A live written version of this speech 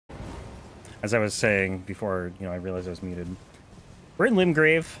As I was saying before, you know, I realized I was muted. We're in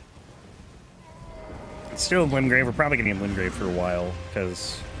Limgrave. It's still in Limgrave. We're probably going to be in Limgrave for a while,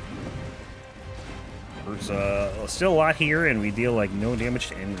 because there's still a lot here, and we deal, like, no damage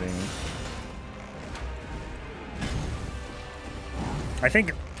to anything. I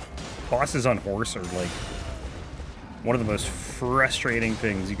think bosses on horse are, like, one of the most frustrating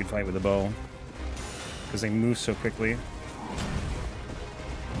things you can fight with a bow, because they move so quickly.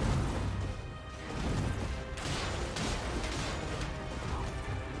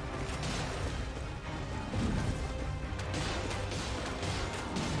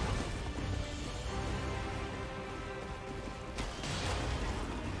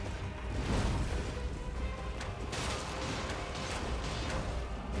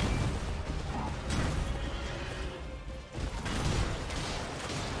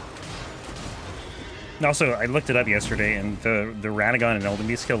 Also, I looked it up yesterday, and the Radagon and Elden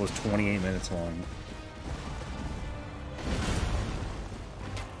Beast kill was 28 minutes long.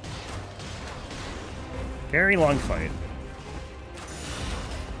 Very long fight.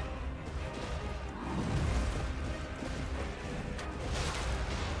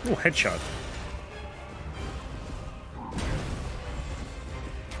 Oh, headshot.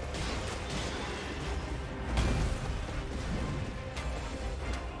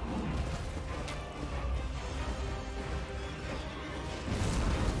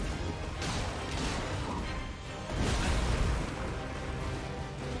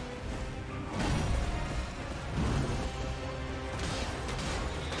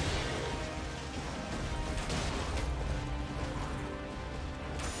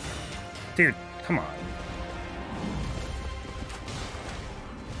 Dude, come on.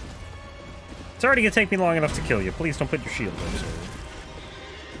 It's already gonna take me long enough to kill you. Please don't put your shield up, sir.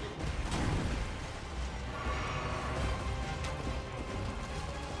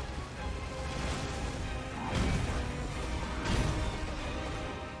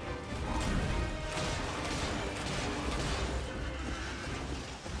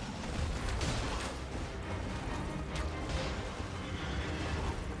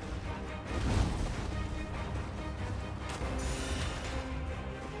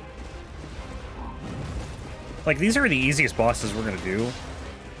 Like, these are the easiest bosses we're gonna do,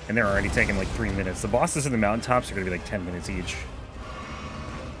 and they're already taking like 3 minutes. The bosses in the mountaintops are gonna be like 10 minutes each.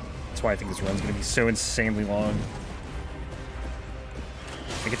 That's why I think this run's gonna be so insanely long.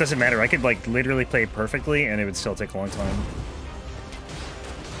 Like, it doesn't matter. I could, like, literally play it perfectly, and it would still take a long time.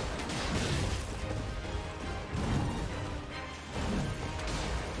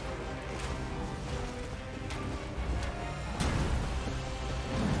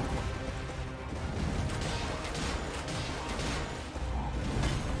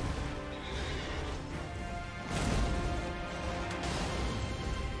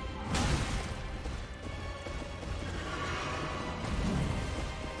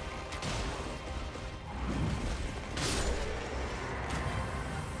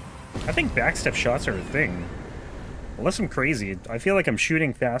 I think backstep shots are a thing. Unless I'm crazy, I feel like I'm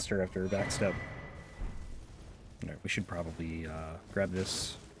shooting faster after a backstep. Alright, we should probably grab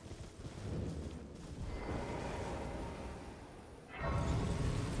this.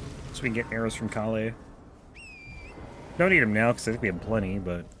 So we can get arrows from Kale. Don't need them now because I think we have plenty,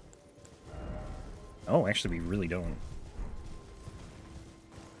 but... Oh, actually we really don't.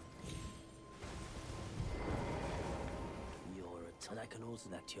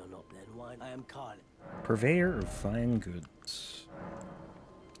 That you're not blend wine. I am Carl. Purveyor of fine goods.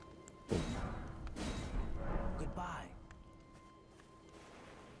 Boom. Goodbye.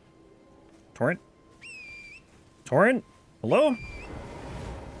 Torrent? Torrent? Hello?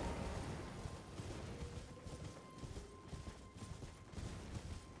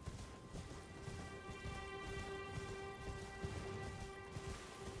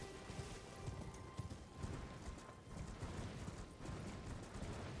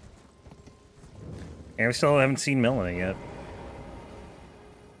 And we still haven't seen Melanie yet.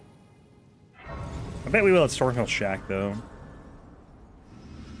 I bet we will at Stormhill Shack, though.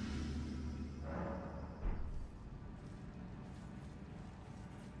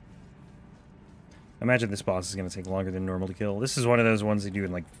 I imagine this boss is going to take longer than normal to kill. This is one of those ones they do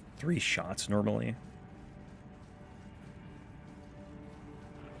in, like, 3 shots normally.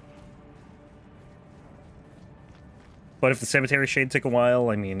 But if the Cemetery Shade took a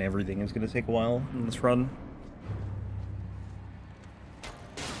while, I mean, everything is going to take a while in this run.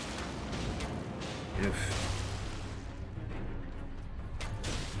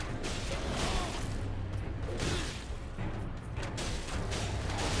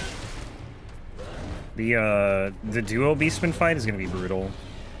 The duo Beastman fight is going to be brutal.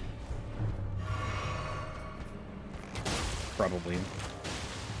 probably.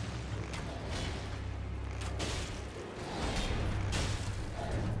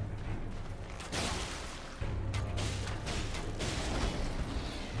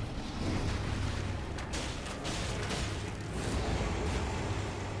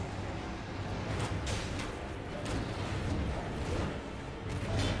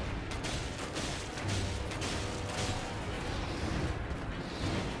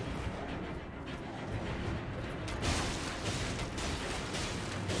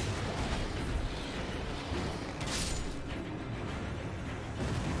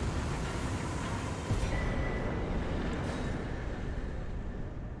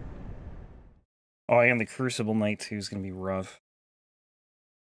 Oh, I am the Crucible Knight too is gonna be rough.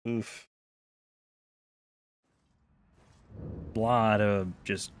 Oof. A lot of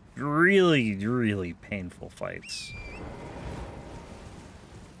just really, really painful fights.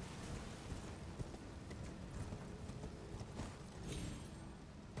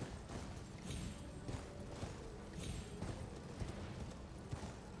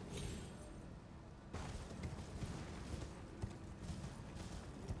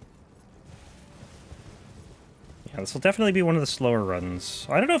 Yeah, this will definitely be one of the slower runs.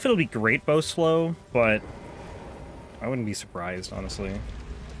 I don't know if it'll be great bow slow, but I wouldn't be surprised, honestly. I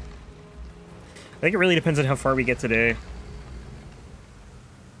think it really depends on how far we get today.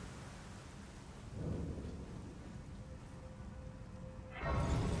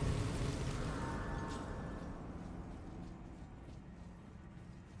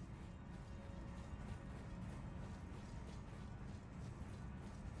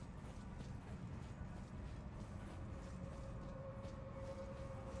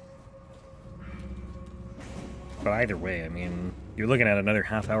 But either way, I mean, you're looking at another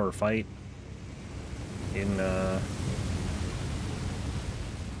half-hour fight in,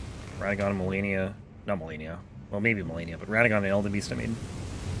 Radagon and Melania. Not Melania. Well, maybe Melania, but Radagon and Elden Beast, I mean.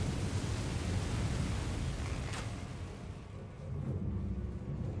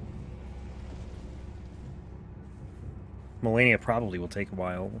 Melania probably will take a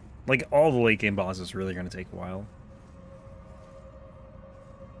while. Like, all the late-game bosses really are going to take a while.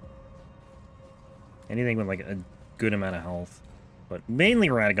 Anything with, like, a good amount of health. But mainly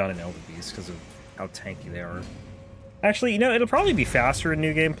Radagon and Elden Beast, because of how tanky they are. Actually, you know, it'll probably be faster in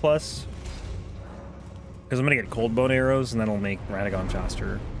New Game Plus. Because I'm going to get cold bone arrows, and that'll make Radagon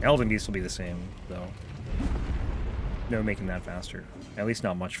faster. Elden Beast will be the same, though. No making that faster. At least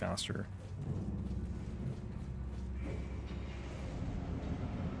not much faster.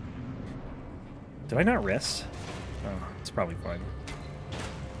 Did I not rest? Oh, it's probably fine.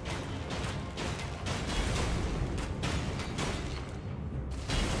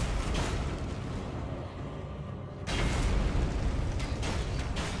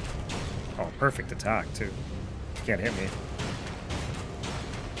 Oh, perfect attack, too. Can't hit me.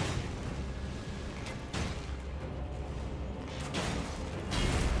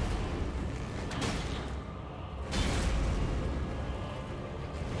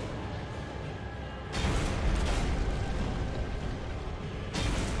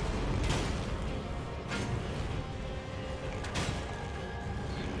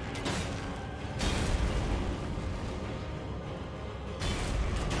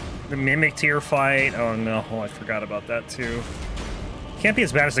 The Mimic tier fight. Oh no, I forgot about that too. Can't be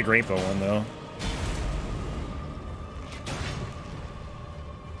as bad as the Great Bow one though.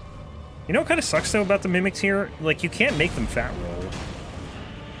 You know what kind of sucks though about the Mimics here? Like, you can't make them fat roll.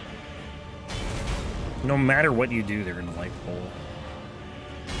 No matter what you do, they're gonna light roll.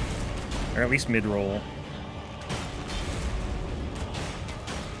 Or at least mid roll.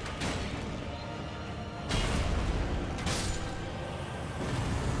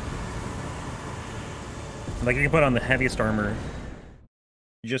 Like, you can put on the heaviest armor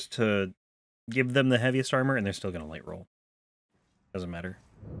just to give them the heaviest armor, and they're still going to light roll. Doesn't matter.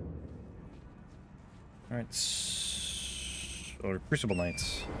 Alright. Or Crucible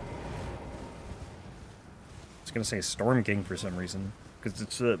Knights. I was going to say Storm King for some reason, because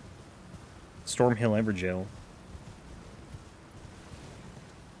it's a Stormhill Evergaol.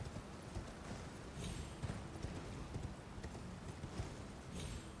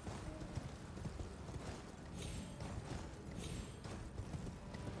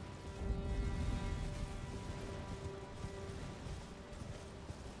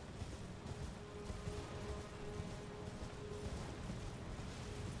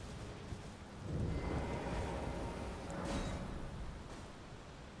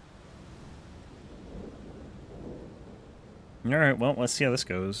 Alright, well, let's see how this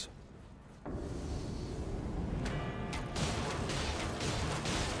goes.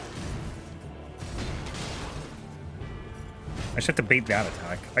 I just have to bait that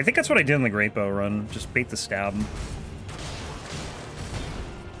attack. I think that's what I did in the Great Bow run. Just bait the stab. And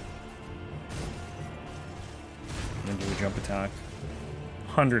then do a jump attack.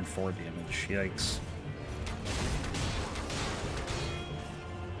 104 damage. Yikes.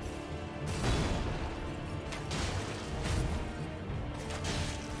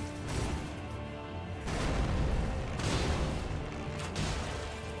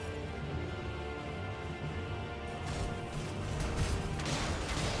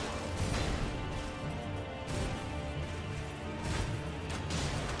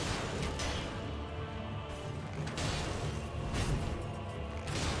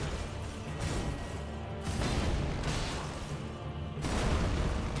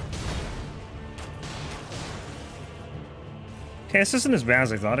 Okay, this isn't as bad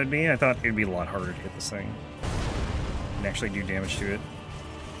as I thought it'd be. I thought it'd be a lot harder to hit this thing and actually do damage to it.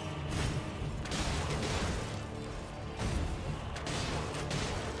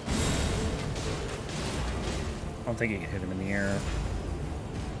 I don't think you can hit him in the air.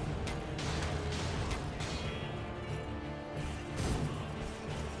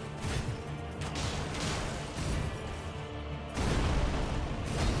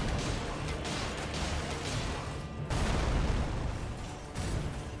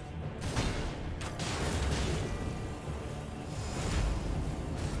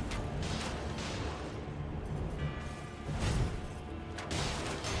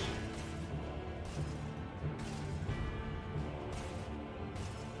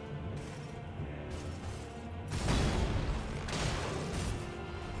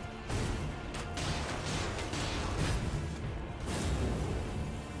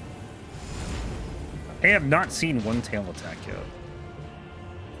 I have not seen one tail attack yet.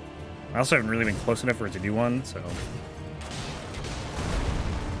 I also haven't really been close enough for it to do one, so...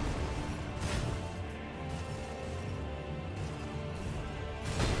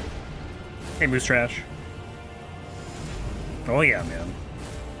 Hey, Moose Trash. Oh yeah, man.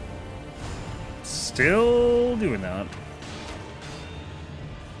 Still doing that.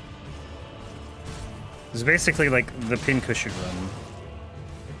 It's basically like the pincushion run.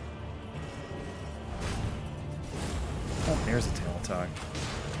 Oh, there's a tail attack.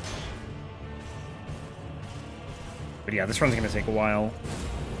 But yeah, this run's gonna take a while.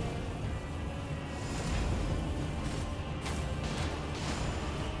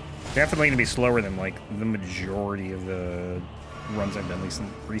 Definitely gonna be slower than like the majority of the runs I've done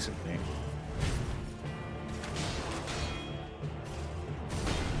recently.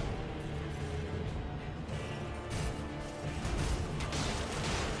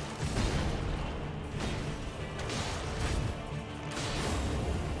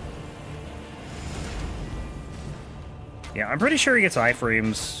 Yeah, I'm pretty sure he gets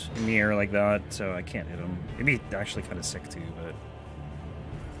iframes in the air like that, so I can't hit him. It'd be actually kind of sick too, but...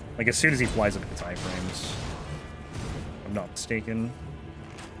 like, as soon as he flies up, it gets iframes. If I'm not mistaken.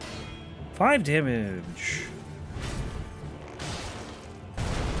 5 damage!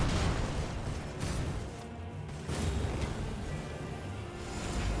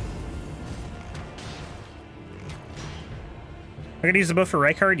 I'm gonna use the buff for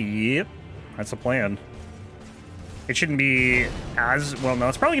Rykard? Yep. That's the plan. It shouldn't be as... well, no,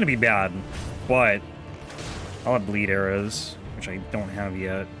 it's probably going to be bad, but I'll have bleed arrows, which I don't have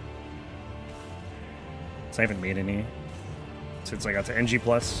yet. So I haven't made any since I got to NG+.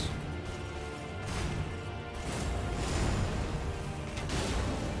 But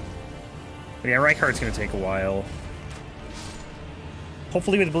yeah, Rykard's going to take a while.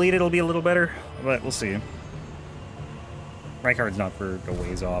 Hopefully with bleed it'll be a little better, but we'll see. Rykard's not for a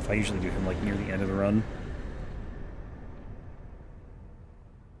ways off. I usually do him like near the end of the run.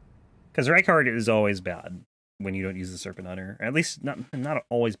 Because Rykard is always bad when you don't use the Serpent Hunter. At least, not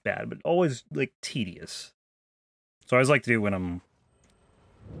always bad, but always, like, tedious. So I always like to do it when I'm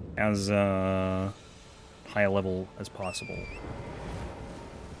as high a level as possible.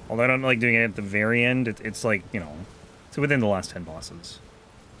 Although I don't like doing it at the very end, it's like, you know, it's within the last 10 bosses.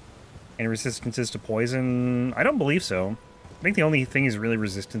 And resistances to poison? I don't believe so. I think the only thing he's really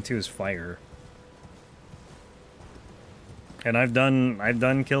resistant to is fire. And I've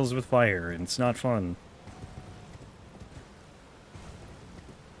done kills with fire, and it's not fun.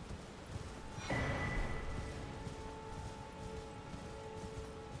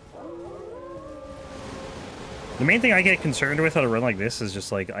 The main thing I get concerned with on a run like this is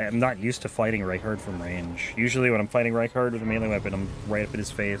just like, I'm not used to fighting Rykard from range. Usually when I'm fighting Rykard with a melee weapon, I'm right up in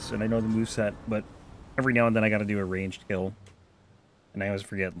his face, and I know the moveset, but every now and then I gotta do a ranged kill. And I always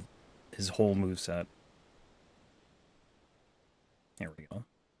forget his whole moveset. There we go.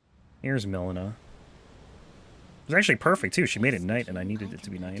 Here's Melina. was actually perfect too. She made it night, and I needed it to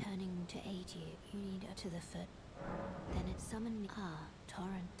be night. Turning to aid you, you need her to the foot. Then it summoned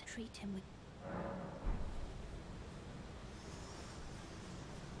torrent. Treat him with.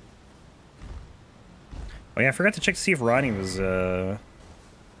 Oh yeah, I forgot to check to see if Ronnie was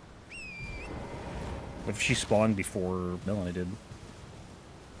if she spawned before Melanie did.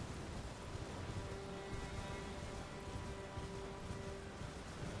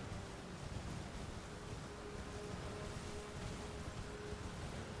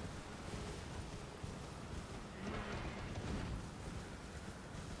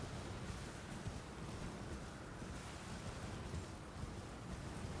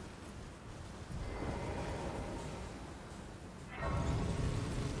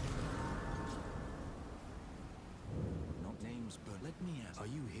 Are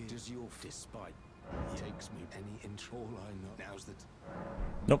you here? Does your despite takes me any intro? All I know now's that.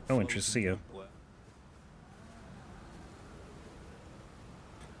 Nope, no interest. See you.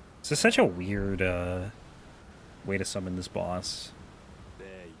 This is such a weird way to summon this boss.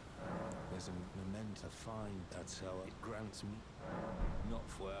 There's a memento find. That's how it grants me. Not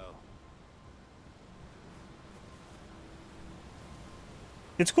well.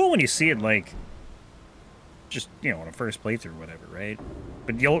 It's cool when you see it like just, you know, on a first playthrough or whatever, right?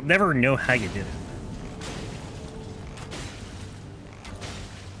 But you'll never know how you did it.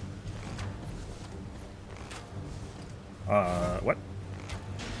 What?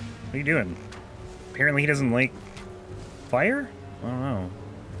 What are you doing? Apparently he doesn't like fire? I don't know.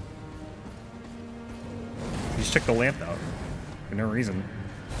 He just took the lamp out for no reason.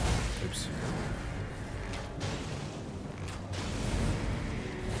 Oops.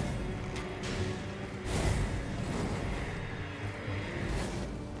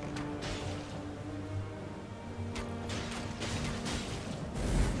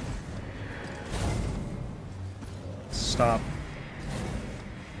 Stop.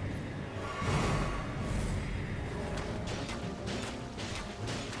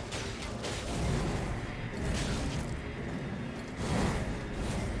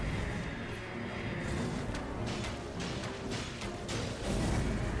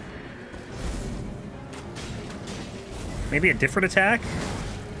 Maybe a different attack?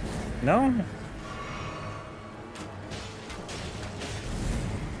 No?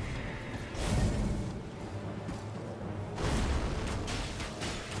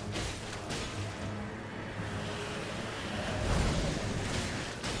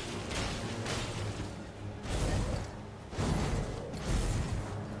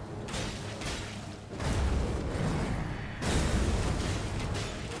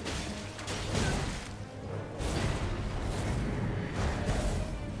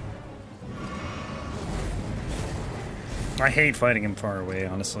 I hate fighting him far away,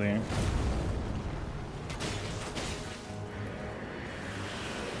 honestly.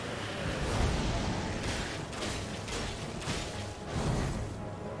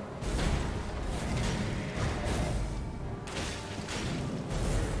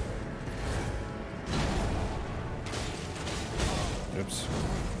 Oops.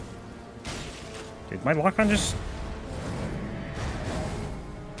 Did my lock-on just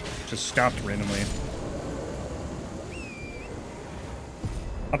stopped randomly?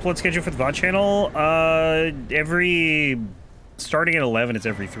 Upload schedule for the VOD channel? Starting at 11, it's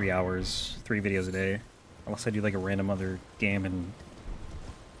every 3 hours. 3 videos a day. Unless I do like a random other game, and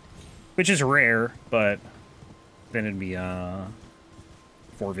which is rare, but then it'd be 4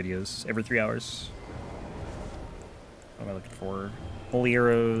 videos every 3 hours. What am I looking for? Holy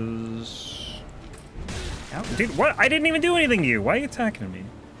arrows. Ow, dude, what? I didn't even do anything to you. Why are you attacking me?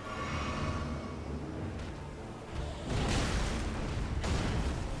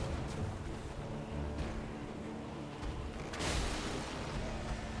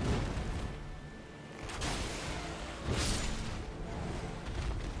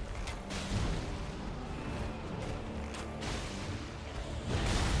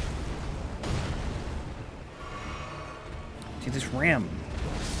 Dude, this ram.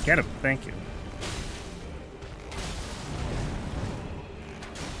 Get him. Thank you.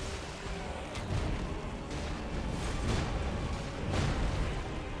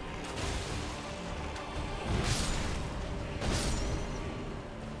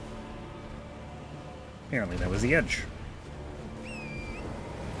 Apparently that was the edge.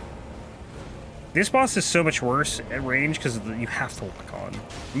 This boss is so much worse at range because you have to lock on.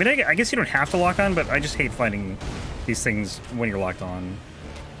 I mean, I guess you don't have to lock on, but I just hate fighting these things when you're locked on.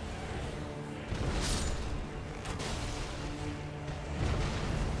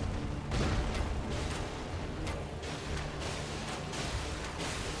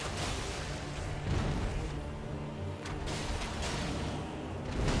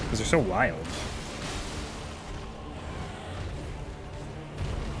 Because they're so wild.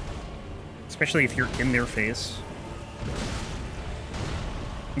 Especially if you're in their face.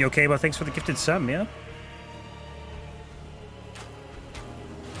 You okay, but thanks for the gifted sub, yeah?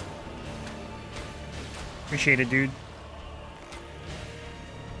 Appreciate it, dude.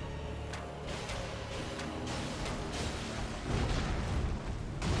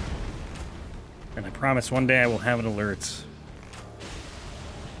 And I promise one day I will have an alert.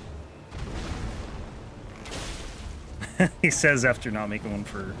 He says after not making one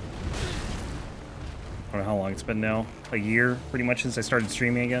for... I don't know how long it's been now. A year, pretty much, since I started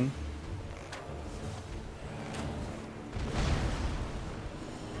streaming again.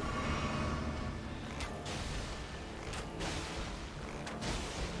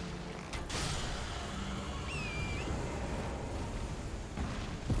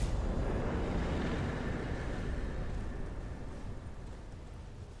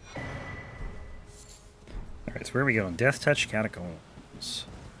 Alright, so where are we going? Deathtouched Catacombs.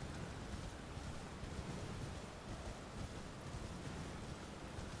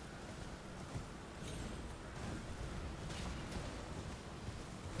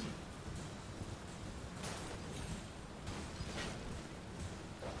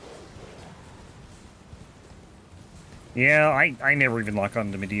 Yeah, I never even lock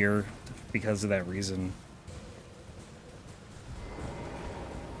on to Midir because of that reason.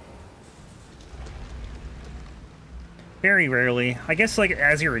 Very rarely. I guess, like,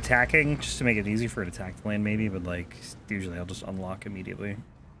 as you're attacking, just to make it easy for an attack to land, maybe, but, like, usually I'll just unlock immediately.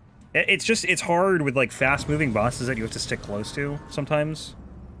 It's just, it's hard with, like, fast-moving bosses that you have to stick close to, sometimes.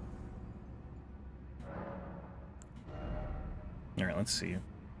 Alright, let's see.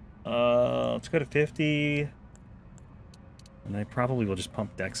 Let's go to 50. And I probably will just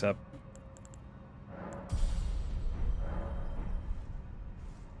pump Dex up.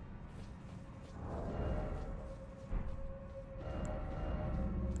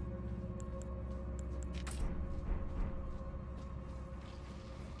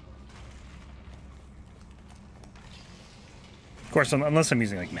 Of course, unless I'm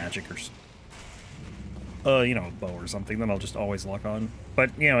using, like, magic or, you know, a bow or something, then I'll just always lock on. But,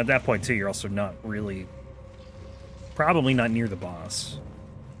 you know, at that point, too, you're also not really... Probably not near the boss.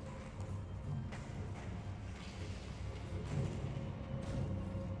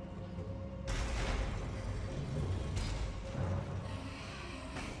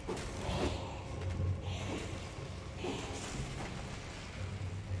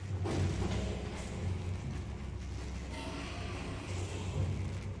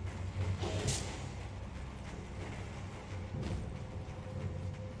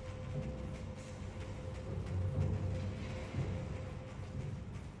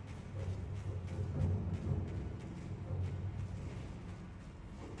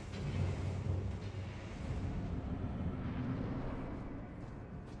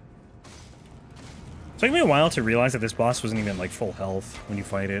 It took me a while to realize that this boss wasn't even, like, full health when you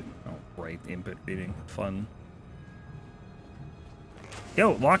fight it. Oh, right, input reading. Fun.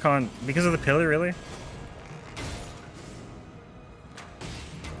 Yo, lock on. Because of the pillar, really?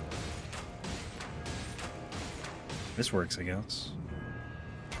 This works, I guess.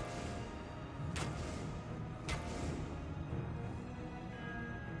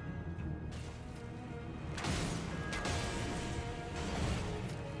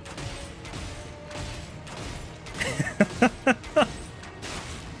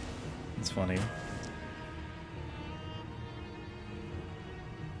 It's funny.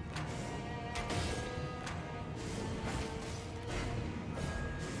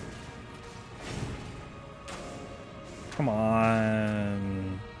 Come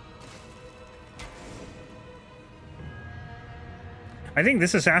on. I think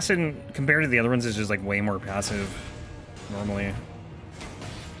this assassin, compared to the other ones, is just like way more passive normally.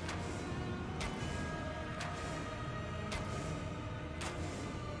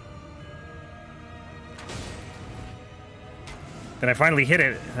 Then I finally hit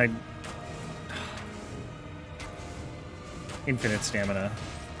it. Infinite stamina.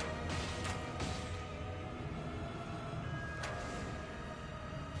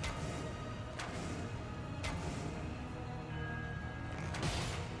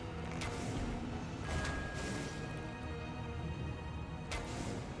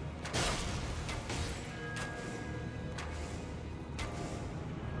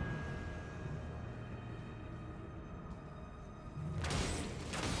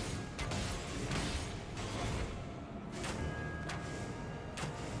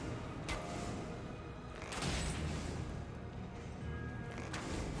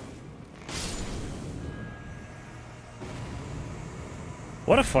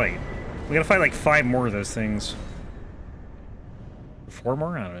 What a fight. We gotta fight like 5 more of those things. 4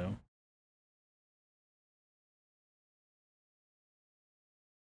 more? I don't know.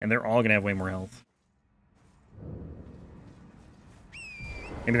 And they're all gonna have way more health.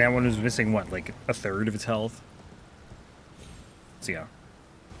 Maybe that one was missing, what, like a third of its health? So yeah.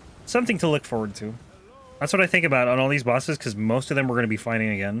 Something to look forward to. That's what I think about on all these bosses, because most of them we're going to be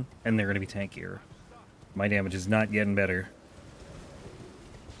fighting again, and they're going to be tankier. My damage is not getting better.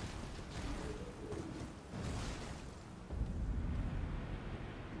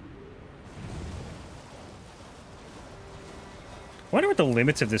 I wonder what the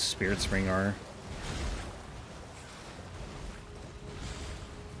limits of this Spirit Spring are.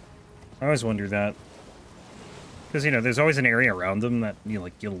 I always wonder that. Because, you know, there's always an area around them that, you know,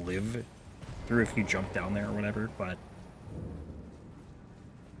 like, you'll live through if you jump down there or whatever, but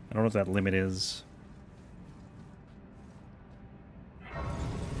I don't know what that limit is.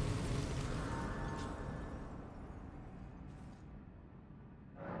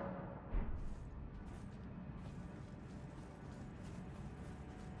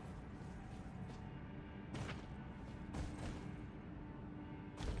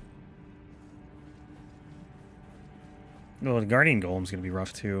 Well, the Guardian Golem's gonna be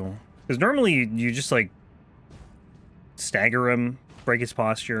rough too. Because normally you just like stagger him, break his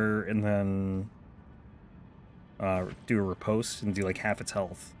posture, and then do a riposte and do like half its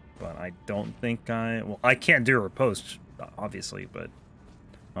health. But I don't think well, I can't do a riposte, obviously, but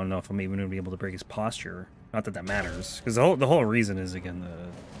I don't know if I'm even gonna be able to break his posture. Not that that matters, because the whole reason is, again, the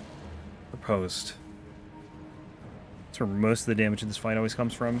riposte. That's where most of the damage in this fight always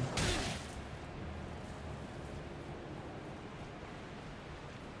comes from.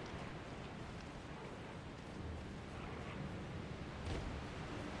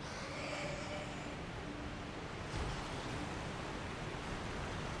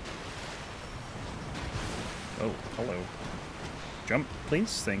 Oh, hello. Jump,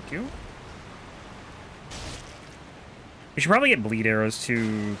 please. Thank you. We should probably get bleed arrows,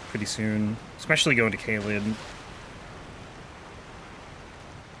 too, pretty soon. Especially going to Caelid.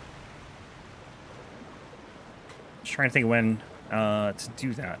 Just trying to think when to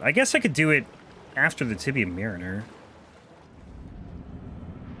do that. I guess I could do it after the Tibia Mariner.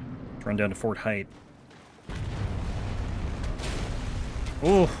 Run down to Fort Height.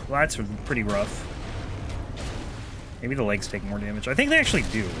 Oh, that's pretty rough. Maybe the legs take more damage. I think they actually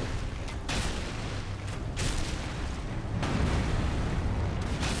do.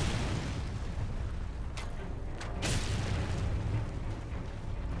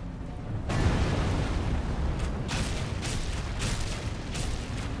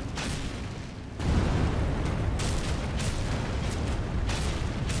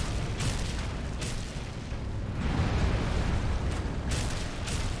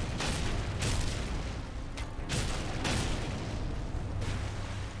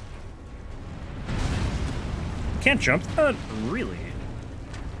 Can't jump? Not really.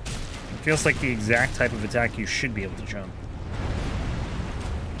 It feels like the exact type of attack you should be able to jump.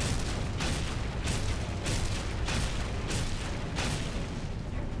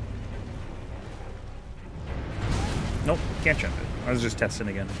 Nope, can't jump it. I was just testing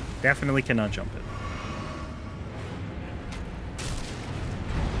again. Definitely cannot jump it.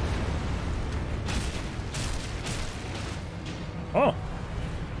 Oh!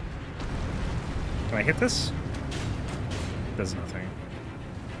 Can I hit this? Does nothing.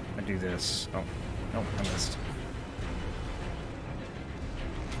 I do this. Oh, no, I missed.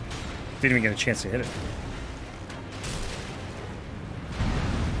 Didn't even get a chance to hit it.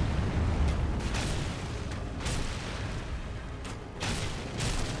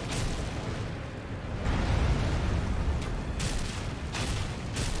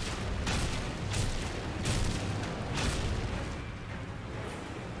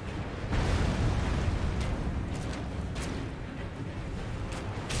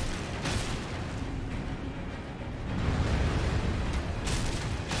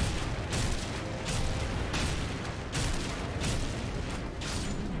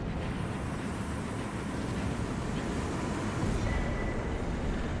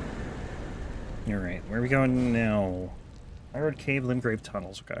 Alright, where are we going now? Highroad Cave, Limgrave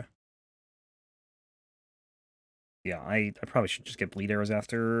Tunnels, okay. Yeah, I probably should just get bleed arrows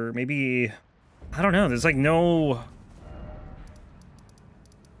after. Maybe... I don't know, there's like no...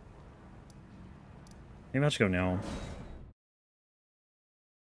 Maybe I'll just go now.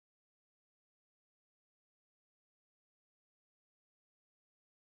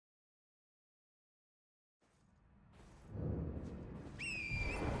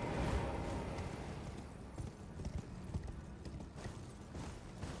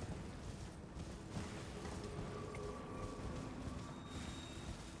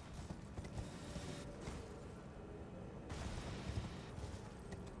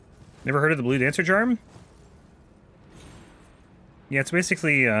 Never heard of the Blue Dancer Charm? Yeah, it's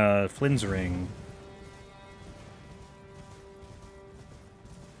basically Flynn's ring.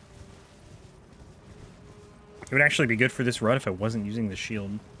 It would actually be good for this run if I wasn't using the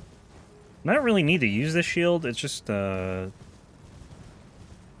shield. I don't really need to use this shield, it's just, I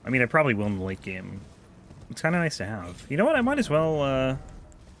mean, I probably will in the late game. It's kind of nice to have. You know what, I might as well,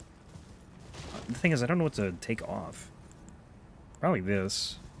 the thing is, I don't know what to take off. Probably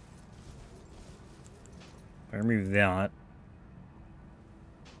this. If I remove that.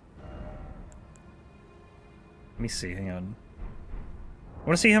 Let me see, hang on. I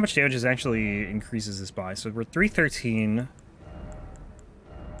want to see how much damage this actually increases this by. So we're 313.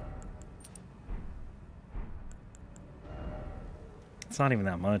 It's not even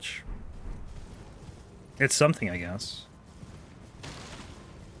that much. It's something, I guess.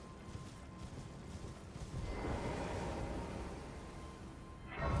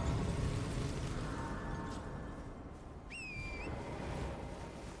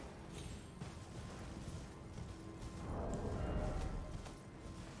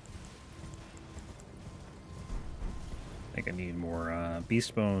 I think I need more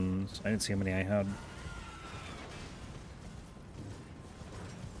beast bones. I didn't see how many I had.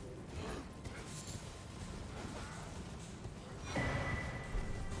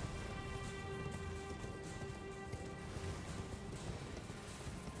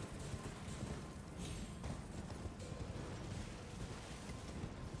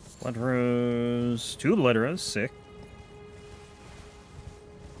 Blood rose. 2 blood rose. Sick.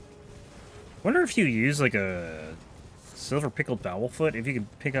 Wonder if you use like a silver pickled bowelfoot, if you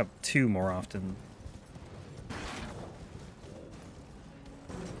could pick up 2 more often.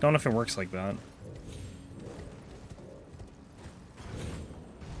 Don't know if it works like that.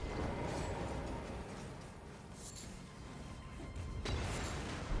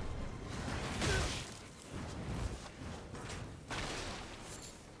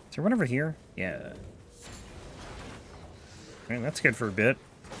 Is there one over here? Yeah. Alright, that's good for a bit.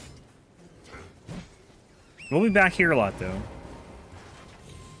 We'll be back here a lot, though.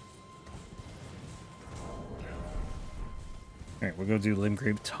 Alright, we'll go do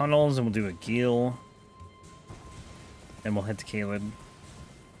Limgrave tunnels, and we'll do Agheel. And we'll head to Caelid.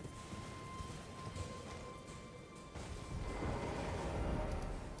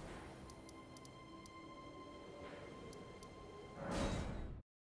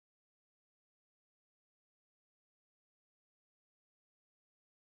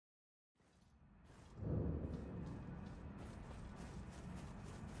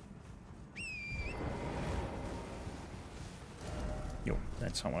 Yo,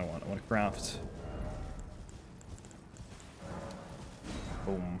 that's not what I want. I want to craft.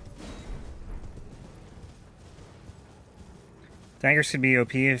 Boom. Daggers could be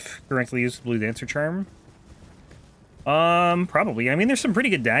OP if correctly used with Blue Dancer Charm. Probably. I mean, there's some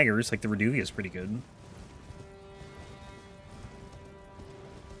pretty good daggers. Like, the Reduvia is pretty good.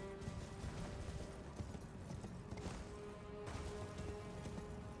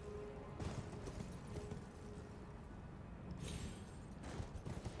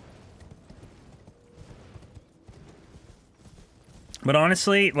 But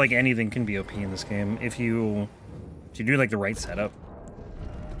honestly, like, anything can be OP in this game if you do like the right setup.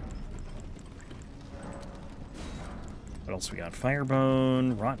 What else we got?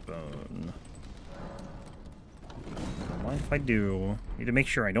 Firebone, Rotbone. Don't mind if I do. Need to make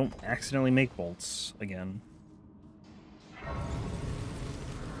sure I don't accidentally make bolts again.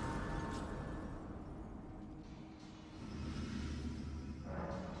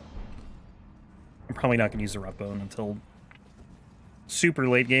 I'm probably not gonna use the Rotbone until super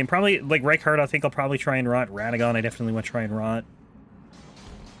late game. Probably, like, Reichard, I think I'll probably try and rot. Radagon, I definitely want to try and rot.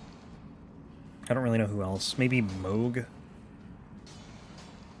 I don't really know who else. Maybe Moog?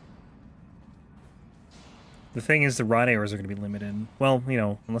 The thing is, the rot arrows are going to be limited. Well, you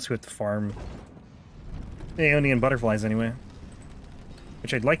know, unless we have to farm Aeonian butterflies anyway.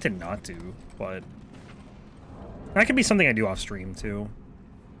 Which I'd like to not do, but that could be something I do off stream, too.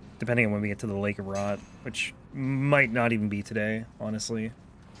 Depending on when we get to the Lake of Rot, which might not even be today, honestly.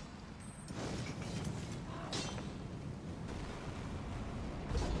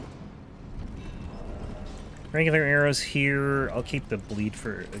 Regular arrows here. I'll keep the bleed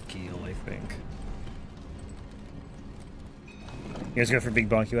for Agheel, I think. You guys go for big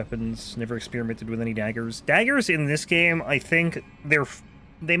bulky weapons. Never experimented with any daggers. Daggers in this game, I think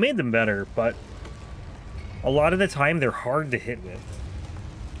they made them better, but a lot of the time they're hard to hit with.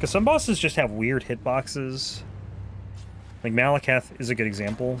 Because some bosses just have weird hitboxes. Like Malekith is a good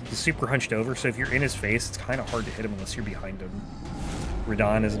example. He's super hunched over, so if you're in his face, it's kind of hard to hit him unless you're behind him.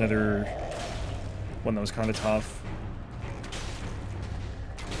 Radon is another one that was kind of tough.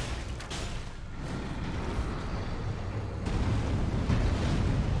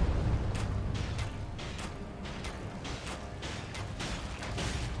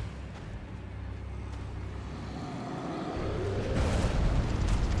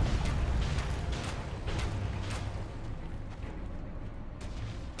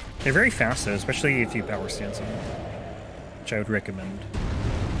 They're very fast though, especially if you power stance them, which I would recommend.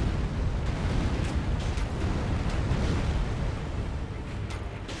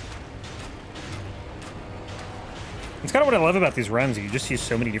 It's kind of what I love about these runs. You just use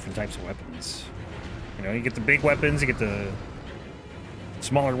so many different types of weapons. You know, you get the big weapons, you get the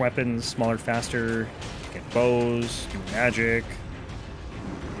smaller weapons, smaller, faster. You get bows, do magic.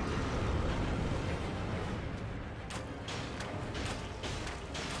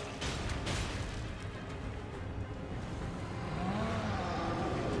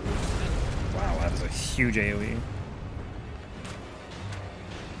 Wow, that is a huge AoE.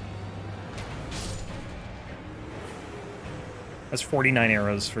 That's 49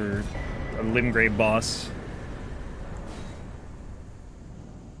 arrows for a Limgrave boss.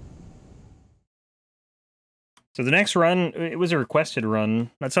 So the next run, it was a requested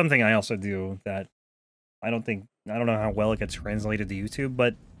run. That's something I also do that I don't know how well it gets translated to YouTube,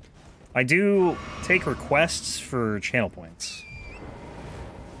 but I do take requests for channel points.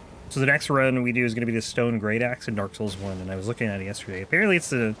 So the next run we do is going to be the Stone Great Axe in Dark Souls 1, and I was looking at it yesterday. Apparently it's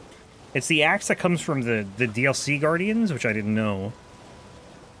the axe that comes from the DLC Guardians, which I didn't know.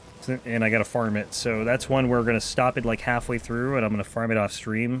 And I gotta farm it, so that's one we're gonna stop it like halfway through, and I'm gonna farm it off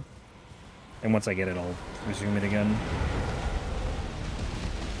stream. And once I get it, I'll resume it again.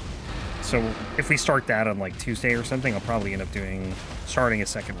 So if we start that on like Tuesday or something, I'll probably end up starting a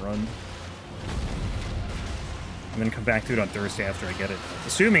second run. And then come back to it on Thursday after I get it.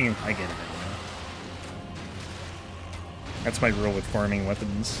 Assuming I get it, anyway. That's my rule with farming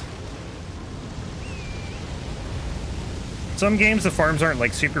weapons. Some games, the farms aren't,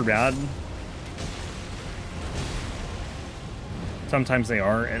 like, super bad. Sometimes they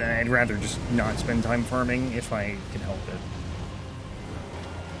are, and I'd rather just not spend time farming if I can help it.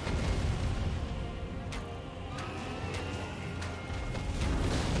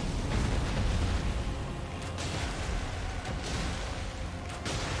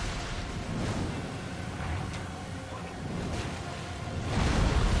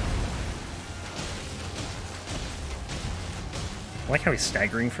 I like how he's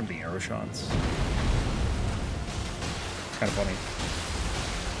staggering from the arrow shots. It's kind of funny.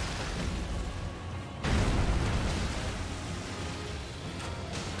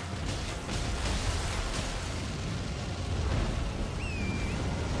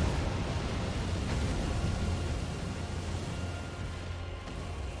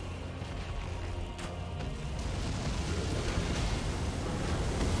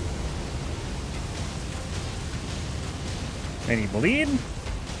 Any bleed?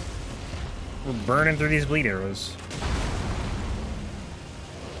 We're burning through these bleed arrows.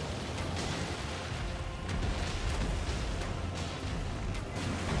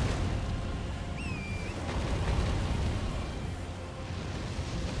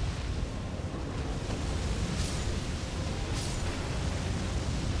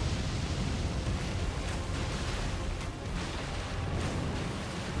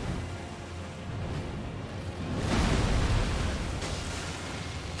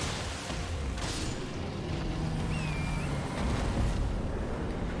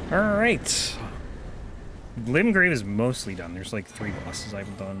 Alright. Limgrave is mostly done. There's like 3 bosses I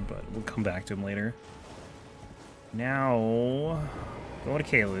haven't done, but we'll come back to them later. Now, going to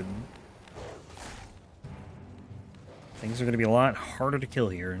Caelid. Things are going to be a lot harder to kill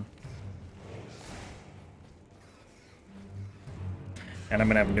here. And I'm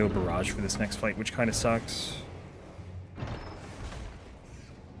going to have no barrage for this next fight, which kind of sucks.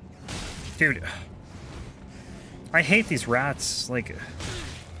 Dude. I hate these rats. Like...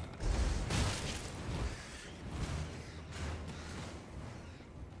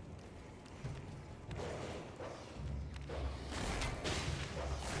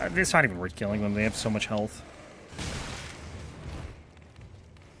 It's not even worth killing them. They have so much health.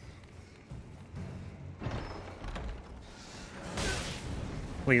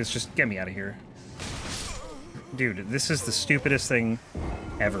 Please, just get me out of here. Dude, this is the stupidest thing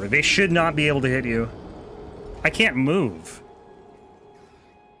ever. They should not be able to hit you. I can't move.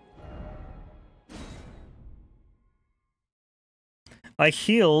 I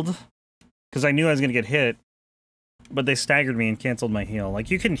healed because I knew I was going to get hit. But they staggered me and canceled my heal. Like,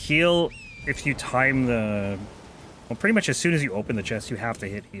 you can heal if you time the Well, pretty much as soon as you open the chest, you have to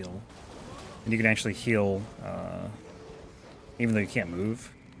hit heal. And you can actually heal, even though you can't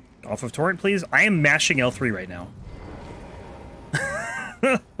move. Off of Torrent, please. I am mashing L3 right now.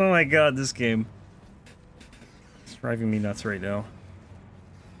 Oh my god, this game. It's driving me nuts right now.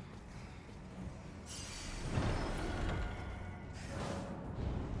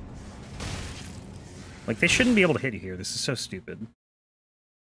 Like, they shouldn't be able to hit you here. This is so stupid.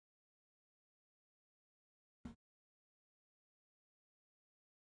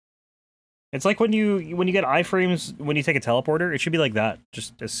 It's like when you get iframes when you take a teleporter, it should be like that.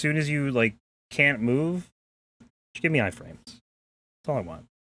 Just as soon as you like can't move, just give me iframes. That's all I want.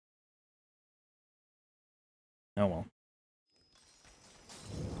 Oh well.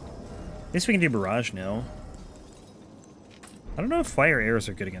 At least we can do barrage now. I don't know if fire arrows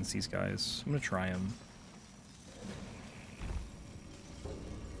are good against these guys. I'm gonna try them.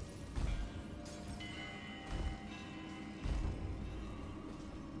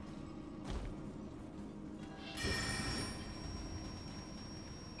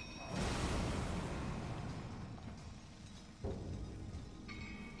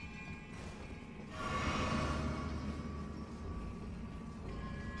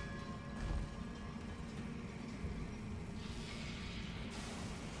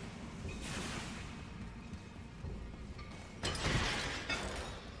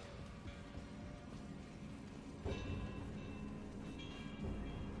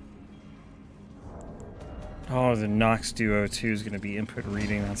 Oh, the Nox Duo 2 is going to be input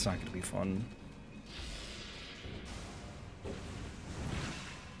reading. That's not going to be fun.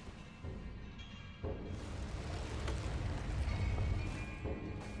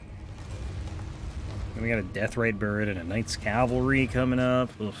 And we got a Deathrite Bird and a Knight's Cavalry coming up.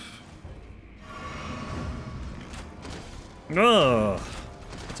 Oof. Ugh.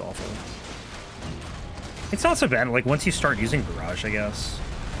 That's awful. It's not so bad, like, once you start using Barrage, I guess.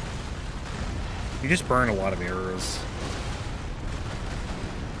 You just burn a lot of arrows.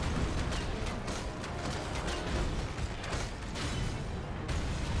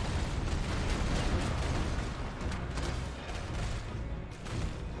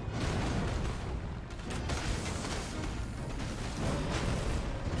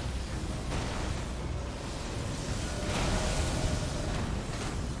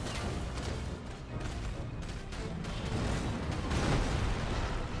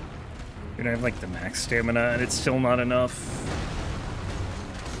 I have like the max stamina and it's still not enough.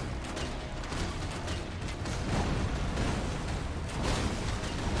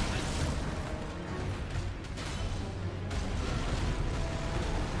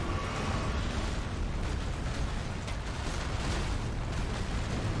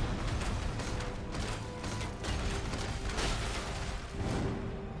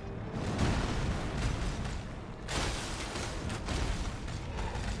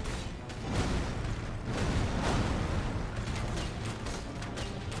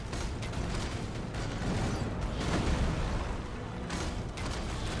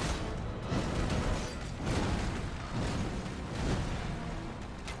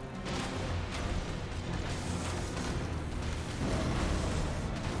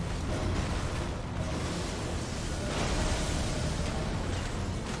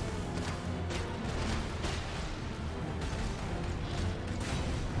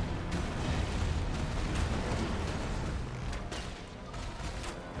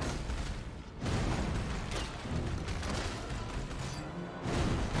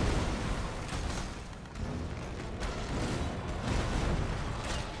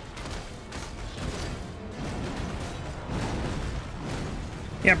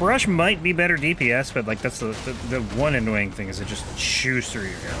 Yeah, Barrage might be better DPS, but like that's the one annoying thing is it just chews through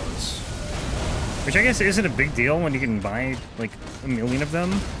your arrows. Which I guess isn't a big deal when you can buy like 1,000,000 of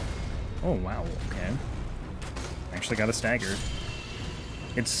them. Oh wow, okay. Actually got a stagger.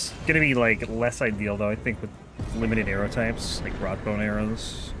 It's gonna be like less ideal though, I think, with limited arrow types, like Broadbone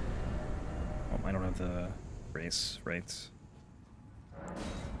arrows. Oh, I don't have the race rates.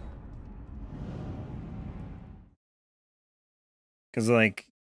 Because, like,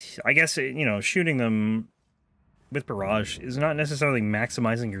 I guess, you know, shooting them with Barrage is not necessarily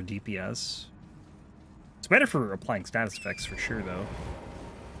maximizing your DPS. It's better for applying status effects for sure, though.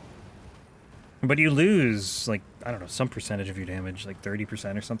 But you lose, like, I don't know, some percentage of your damage, like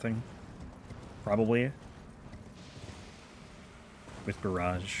 30% or something. Probably. With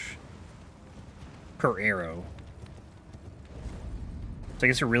Barrage. Per arrow. So I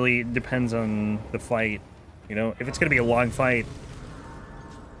guess it really depends on the fight. You know, if it's going to be a long fight,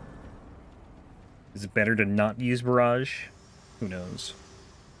 is it better to not use Barrage? Who knows?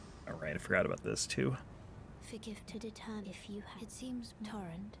 Alright, I forgot about this too. forgive to determine if you have. It seems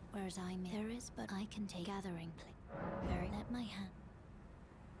torrent, whereas I may. There is, but I can take gathering place. Very let my hand.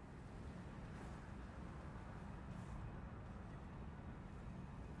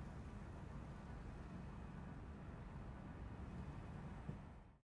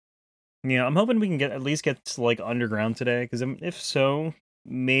 Yeah, I'm hoping we can at least get to, like, underground today, because if so,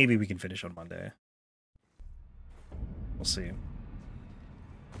 maybe we can finish on Monday. We'll see.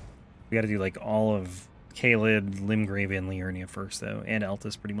 We gotta do, like, all of Caelid, Limgrave, and Liurnia first, though, and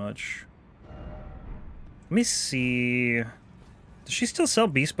Altus, pretty much. Let me see... Does she still sell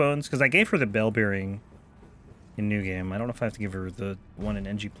Beast Bones? Because I gave her the Bell Bearing in New Game. I don't know if I have to give her the one in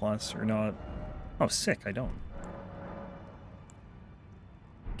NG Plus or not. Oh, sick, I don't.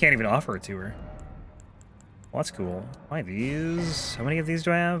 Can't even offer it to her. Well, that's cool. Buy these. How many of these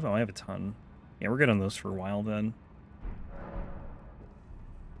do I have? Oh, I have a ton. Yeah, we're good on those for a while then.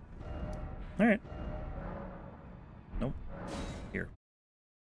 Alright. Nope. Here.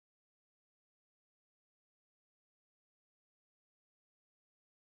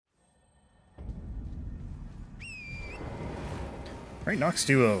 Alright, Nox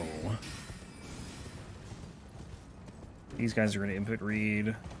Duo. These guys are going to input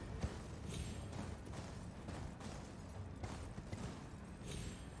read.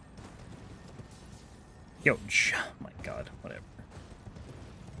 Yo, my god, whatever.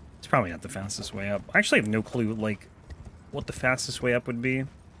 It's probably not the fastest way up. I actually have no clue, like, what the fastest way up would be. Might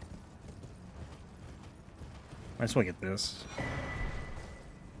as well get this.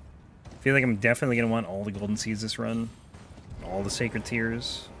 I feel like I'm definitely going to want all the golden seeds this run. All the sacred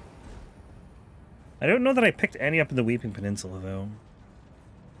tears. I don't know that I picked any up in the Weeping Peninsula, though.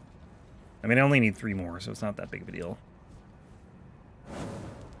 I mean, I only need 3 more, so it's not that big of a deal.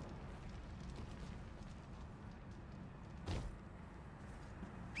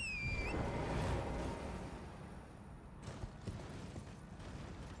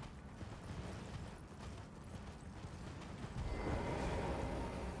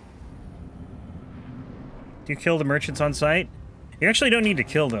 Do you kill the merchants on site? You actually don't need to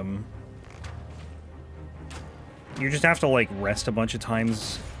kill them. You just have to, like, rest a bunch of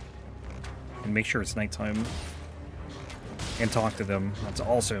times and make sure it's nighttime. And talk to them. That's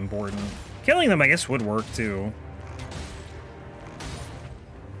also important. Killing them, I guess, would work, too.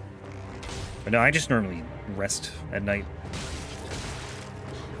 But no, I just normally rest at night.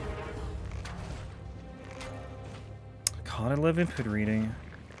 God, I love input reading.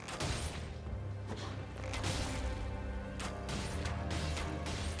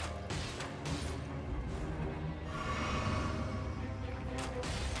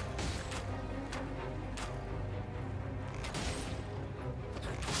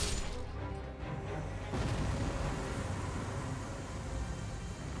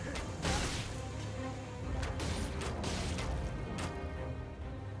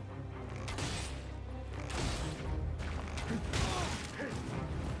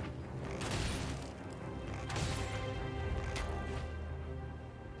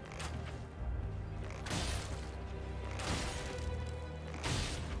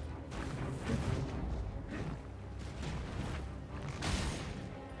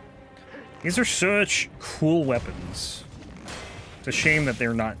 These are such cool weapons. It's a shame that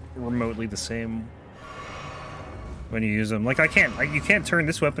they're not remotely the same when you use them. Like, you can't turn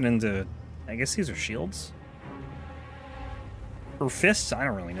this weapon into, I guess these are shields? Or fists? I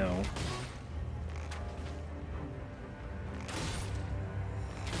don't really know.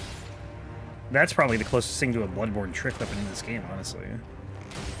 That's probably the closest thing to a Bloodborne trick weapon in this game, honestly.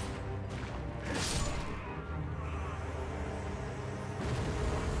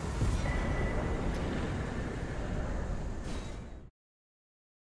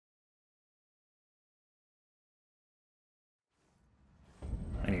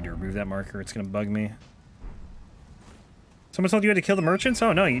 That marker, it's gonna bug me. Someone told you had to kill the merchants?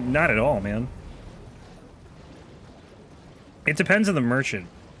 Oh no, not at all, man. It depends on the merchant.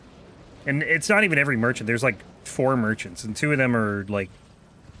 And it's not even every merchant. There's like 4 merchants, and 2 of them are like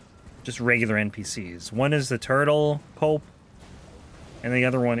just regular NPCs. One is the Turtle Pope, and the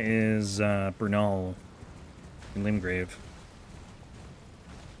other one is Bernal in Limgrave.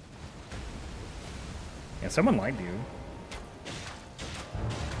 Yeah, someone lied to you.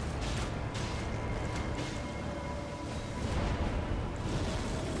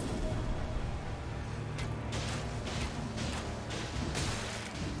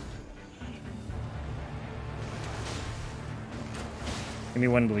 Give me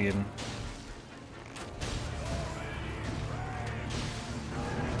 1 bleed.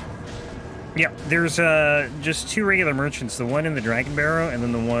 Yeah, there's just 2 regular merchants. The one in the Dragon Barrow, and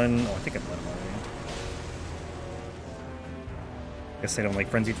then the one... Oh, I think I put him already. Guess they don't like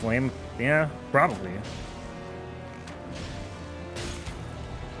Frenzied Flame. Yeah, probably.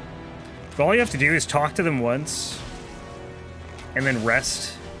 But all you have to do is talk to them once, and then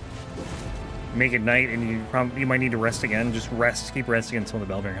rest. Make it night, and you might need to rest again. Just rest, keep resting until the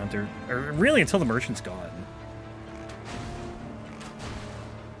Bellbearing Hunter, or really until the Merchant's gone.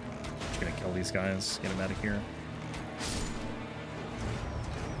 Just gonna kill these guys, get them out of here.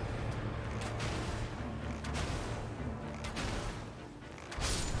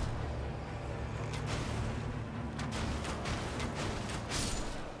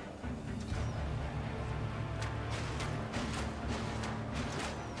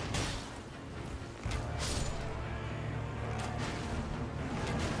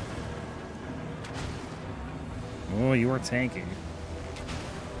 Oh, you are tanky.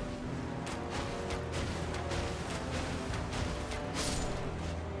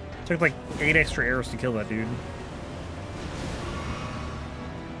 Took like 8 extra arrows to kill that dude.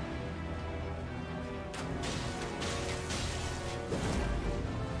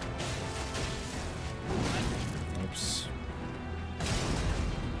 Oops.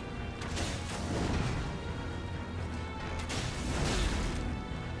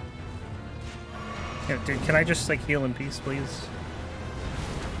 Dude, can I just like heal in peace, please?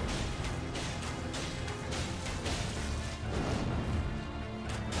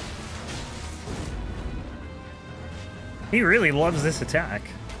 He really loves this attack.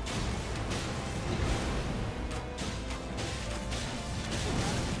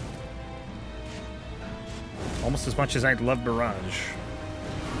 Almost as much as I'd love Barrage.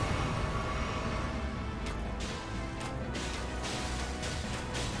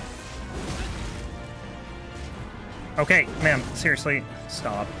 Okay, man, seriously,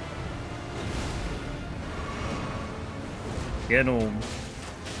 stop. Get old.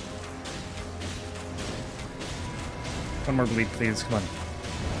 One more bleed, please. Come on.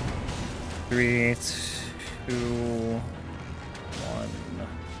 3, 2, 1.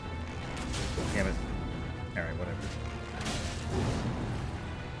 Damn it. Alright, whatever.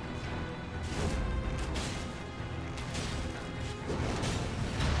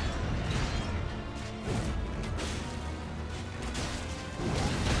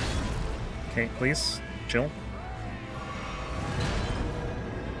 Okay, please. Chill.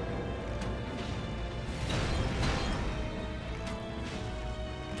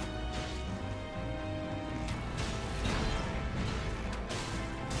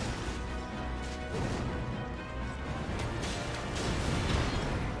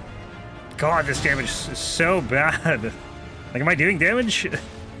 God, this damage is so bad. Like, am I doing damage?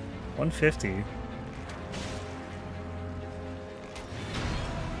 150.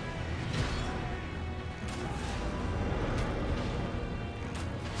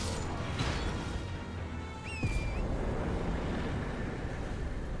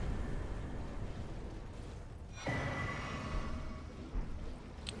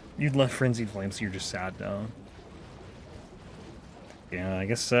 You'd love Frenzied Flame, so you're just sad now. Yeah, I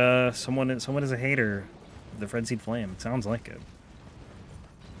guess someone is a hater of the Frenzied Flame. It sounds like it.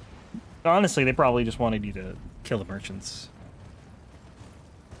 Honestly, they probably just wanted you to kill the merchants.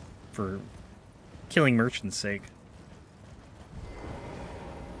 For killing merchants' sake.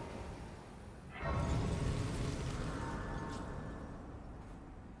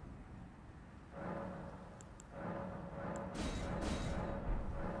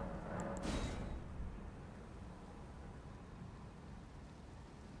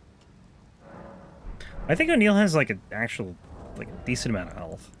 I think O'Neill has like an actual, like a decent amount of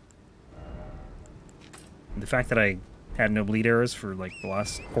health. And the fact that I had no bleed arrows for like the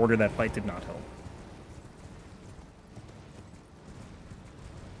last quarter of that fight did not help.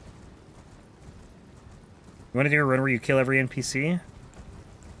 You want to do a run where you kill every NPC?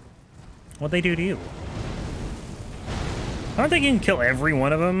 What'd they do to you? I don't think you can kill every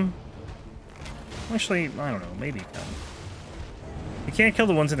one of them. Actually, I don't know. Maybe you can. You can't kill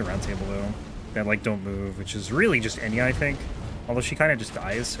the ones in the round table though. That like don't move, which is really just Enya, I think. Although she kind of just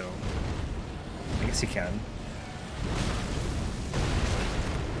dies, so I guess you can.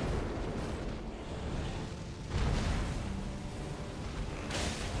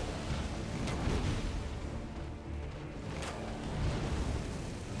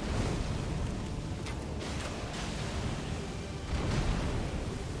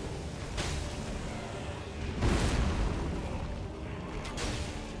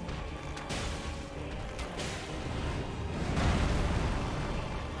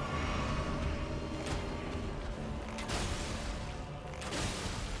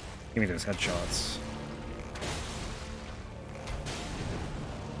 Give me those headshots.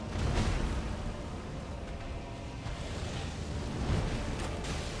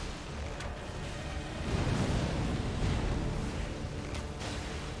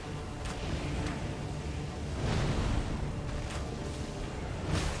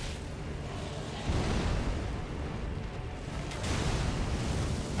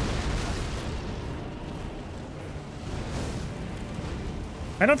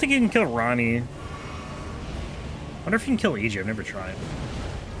 I don't think you can kill Ronnie. Wonder if you can kill Agheel. I've never tried.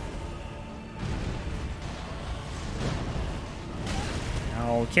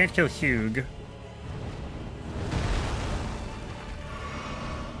 Ow, can't kill Hugh.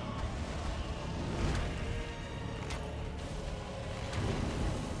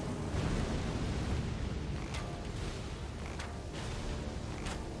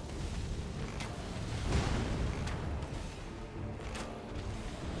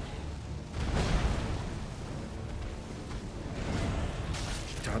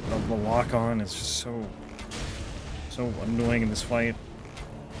 The lock on is just so annoying in this fight.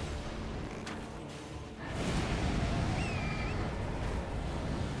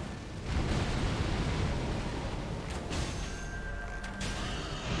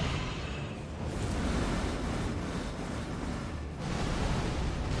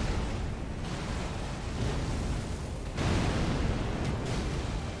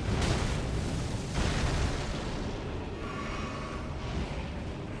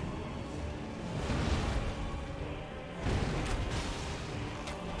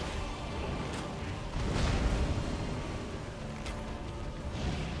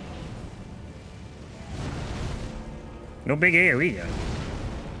 No big AoE yet.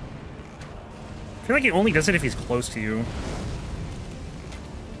 I feel like he only does it if he's close to you.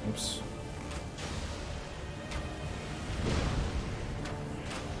 Oops.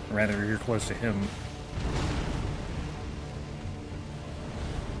 Or rather, you're close to him.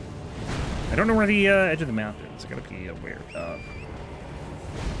 I don't know where the edge of the map is. I gotta be aware.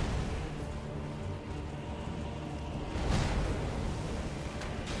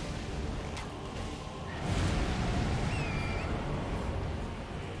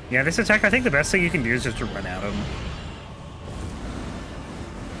 Yeah, this attack, I think the best thing you can do is just to run at him.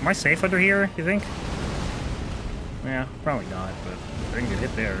 Am I safe under here, you think? Yeah, probably not, but I didn't get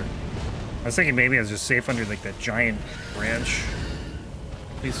hit there. I was thinking maybe I was just safe under, like, that giant branch.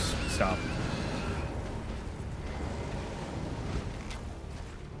 Please stop.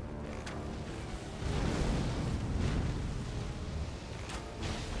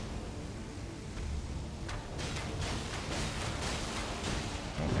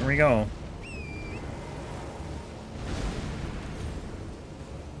 Here we go.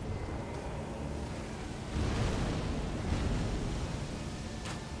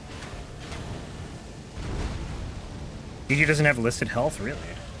 He doesn't have listed health, really.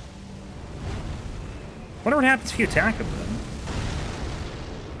 Wonder what happens if you attack him then.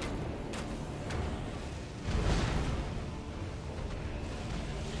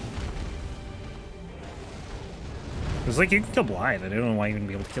 It's like you can kill Blythe. I don't know why you wouldn't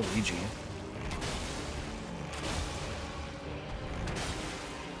be able to kill Agheel.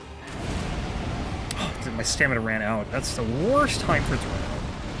 Oh, dude, my stamina ran out. That's the worst time for it to run out.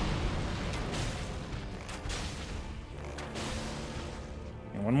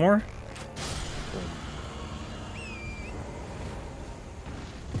 And one more.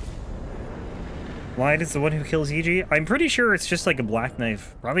 Blythe is the one who kills Agheel. I'm pretty sure it's just like a Black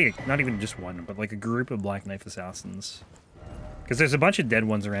Knife. Probably not even just one, but like a group of Black Knife assassins. Because there's a bunch of dead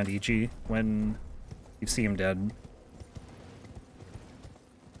ones around Agheel when you see him dead.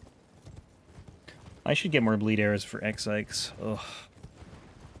 I should get more bleed arrows for X-Ikes. Ugh.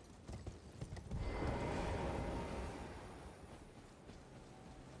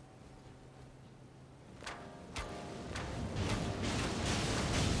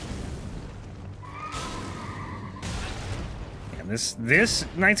 This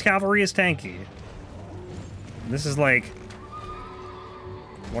Knight's Cavalry is tanky. This is like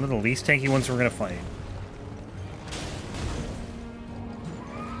one of the least tanky ones we're gonna fight.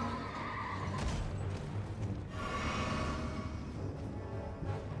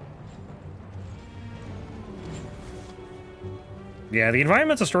 Yeah, the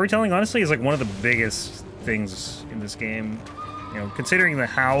environmental storytelling honestly is like one of the biggest things in this game. You know, considering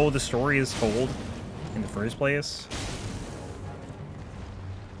how the story is told in the first place.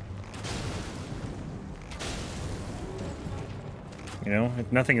 You know,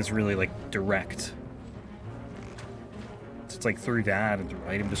 nothing is really, like, direct. It's like through that and through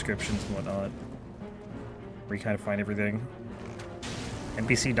item descriptions and whatnot. Where you kind of find everything.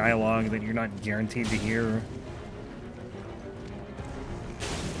 NPC dialogue that you're not guaranteed to hear.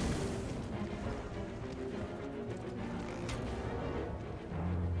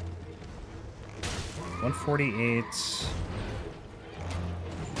 $148.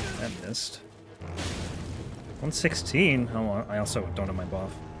 That missed. 116. Oh, I also don't have my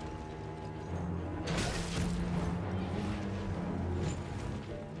buff.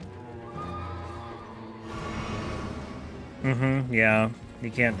 Yeah. He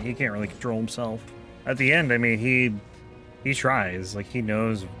can't really control himself. At the end, I mean, he tries. Like, he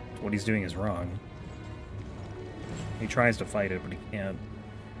knows what he's doing is wrong. He tries to fight it, but he can't.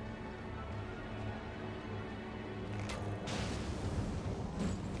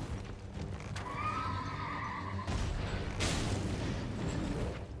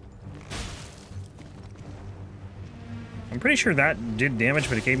 I'm pretty sure that did damage,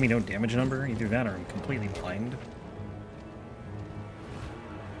 but it gave me no damage number. Either that or I'm completely blind.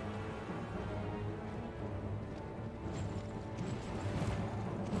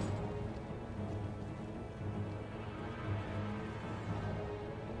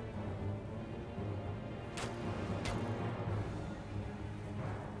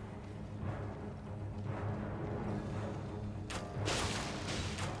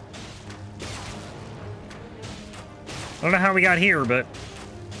 I don't know how we got here, but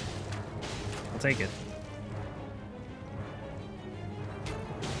I'll take it.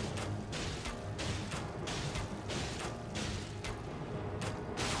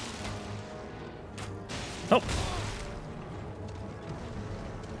 Oh.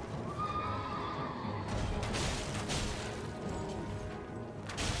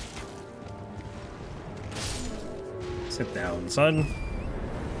 Sit down, son.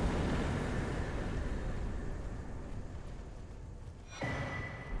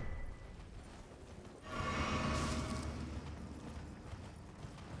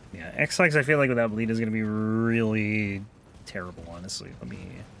 X-Legs, I feel like without bleed is going to be really terrible, honestly. Let me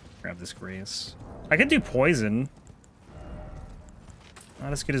grab this Grace. I could do poison.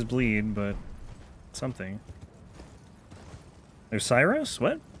 Not as good as bleed, but something. There's Cyros?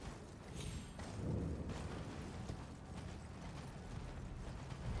 What?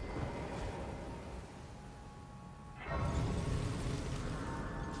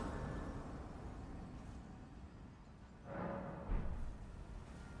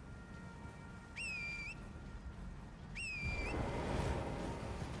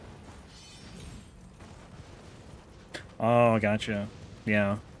 Oh, gotcha.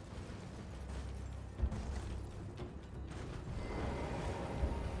 Yeah.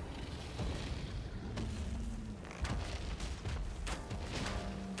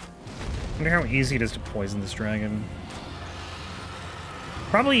 I wonder how easy it is to poison this dragon.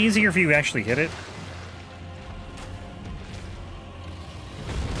 Probably easier if you actually hit it.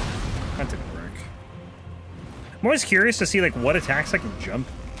 That didn't work. I'm always curious to see, like, what attacks I can jump.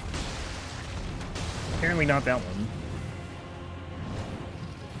 Apparently not that one.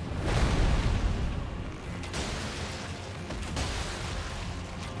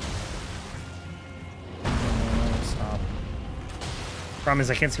 Problem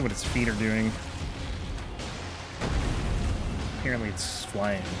is I can't see what its feet are doing. Apparently it's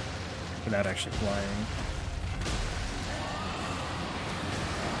flying without actually flying.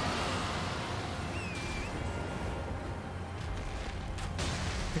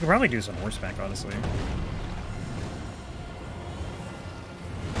 We could probably do some horseback, honestly.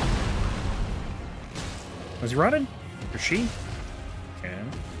 Was he rotted? Or she? Okay.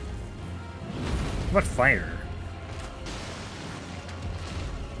 What about fire?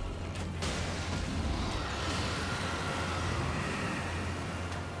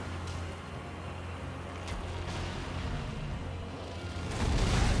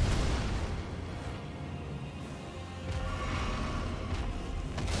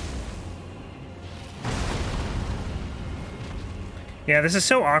 Yeah, this is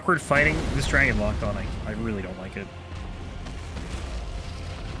so awkward fighting this dragon locked on. I really don't like it.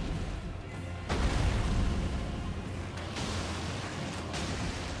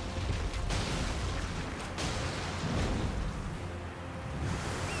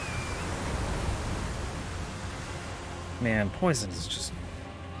 Man, poison is just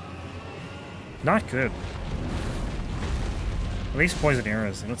not good. At least poison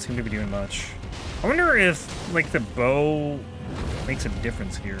arrows, they don't seem to be doing much. I wonder if, like, the bow makes a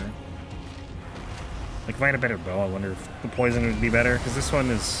difference here. Like, if I had a better bow, I wonder if the poison would be better, because this one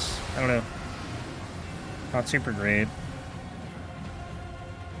is, I don't know, not super great.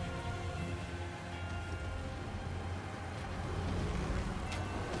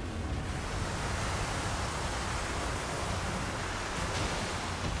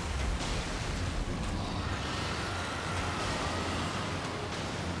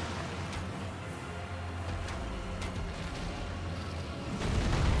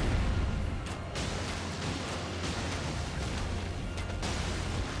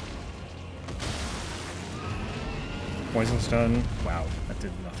 Poison stun. Wow, that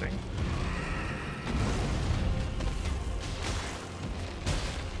did nothing.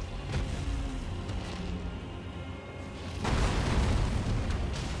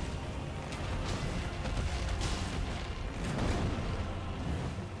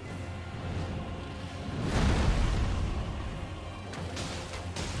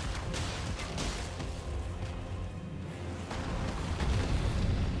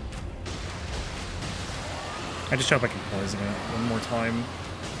 I just hope I can poison it one more time.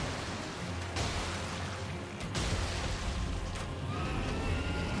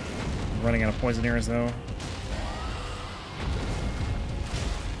 I'm running out of poison arrows though.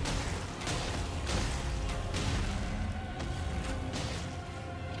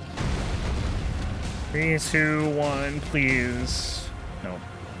 Three, two, one, please. No.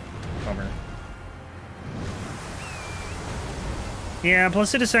 Bummer. Yeah,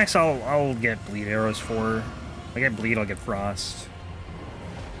 Placidus X I'll get bleed arrows for. If I get bleed, I'll get frost.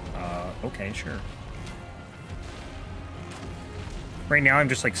 Okay, sure. Right now I'm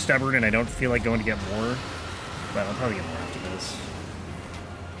just like stubborn and I don't feel like going to get more. But I'll probably get more after this.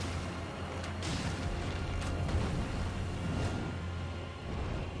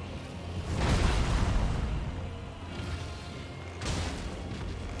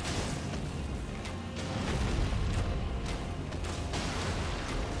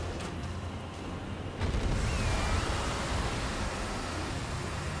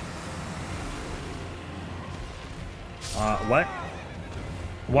 What?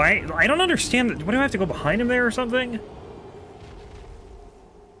 Why? I don't understand. What, do I have to go behind him there or something?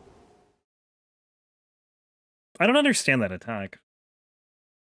 I don't understand that attack.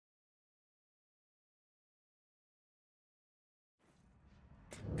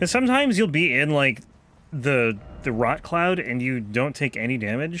 Because sometimes you'll be in, like, the rot cloud and you don't take any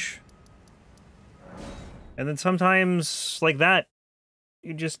damage. And then sometimes, like that,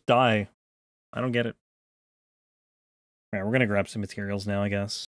 you just die. I don't get it. Alright, we're gonna grab some materials now, I guess.